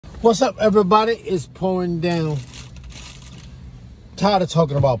What's up, everybody? It's pouring down. Tired of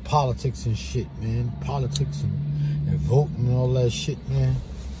talking about politics and shit, man. Politics and voting and all that shit, man.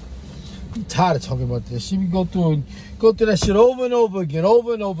 I'm tired of talking about this shit. We go through that shit over and over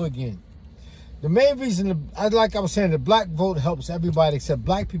again. The main reason, like I was saying, the black vote helps everybody except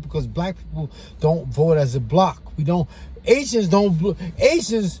black people, because black people don't vote as a block.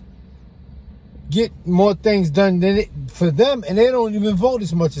 Asians get more things done for them, and they don't even vote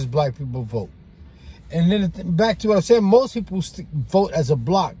as much as black people vote. And then back to what I said, most people vote as a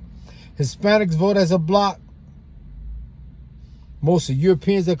block. Hispanics vote as a block. Most of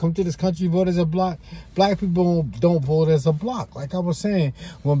Europeans that come to this country vote as a block. Black people don't vote as a block. Like I was saying,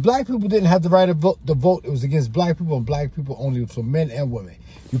 when black people didn't have the right to vote, it was against black people, and black people only for men and women.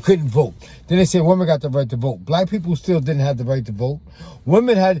 You couldn't vote. Then they said women got the right to vote. Black people still didn't have the right to vote.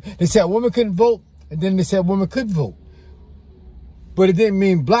 They said women couldn't vote, and then they said women could vote. But it didn't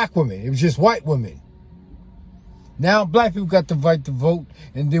mean black women. It was just white women. Now black people got the right to vote,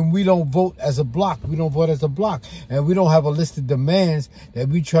 and then we don't vote as a block. We don't vote as a block. And we don't have a list of demands that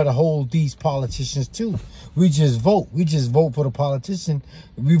we try to hold these politicians to. We just vote. We just vote for the politician.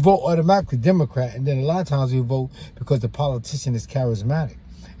 We vote automatically Democrat, and then a lot of times we vote because the politician is charismatic.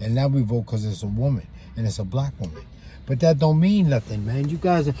 And now we vote because it's a woman, and it's a black woman. But that don't mean nothing, man. You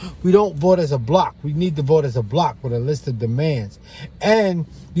guys, we don't vote as a block. We need to vote as a block with a list of demands. And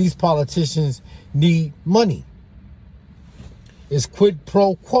these politicians need money. It's quid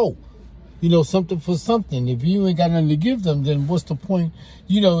pro quo. You know, something for something. If you ain't got nothing to give them, then what's the point?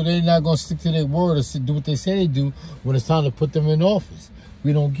 You know, they're not going to stick to their word or do what they say they do when it's time to put them in office.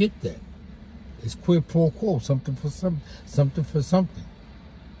 We don't get that. It's quid pro quo. Something for something.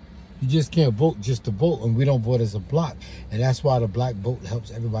 You just can't vote just to vote, and we don't vote as a block. And that's why the black vote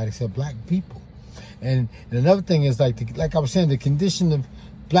helps everybody except black people. And another thing is, like I was saying, the condition of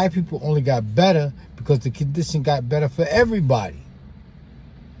black people only got better because the condition got better for everybody.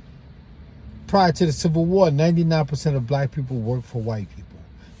 Prior to the Civil War, 99% of black people worked for white people.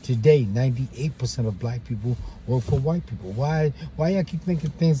 Today, 98% of black people work for white people. Why y'all keep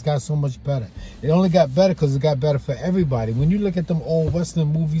thinking things got so much better? It only got better because it got better for everybody. When you look at them old Western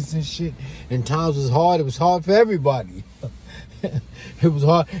movies and shit, and times was hard, it was hard for everybody. It was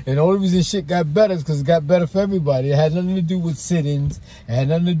hard, and the only reason shit got better is because it got better for everybody. It had nothing to do with sit-ins. It had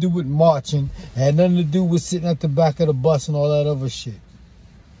nothing to do with marching. It had nothing to do with sitting at the back of the bus and all that other shit.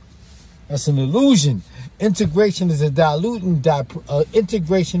 That's an illusion. Integration is a diluting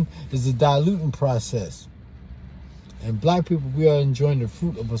process. And black people, we are enjoying the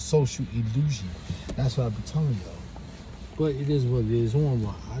fruit of a social illusion. That's what I be telling y'all. But it is what it is.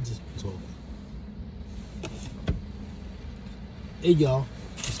 I just be talking. Hey y'all,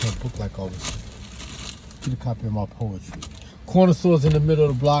 it's my book like always. Get a copy of my poetry. Corner stores in the middle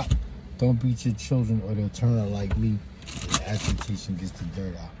of the block. Don't beat your children or they'll turn out like me. And the agitation gets the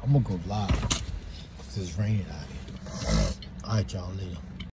dirt out. I'm gonna go live because it's raining out here. Alright y'all, later.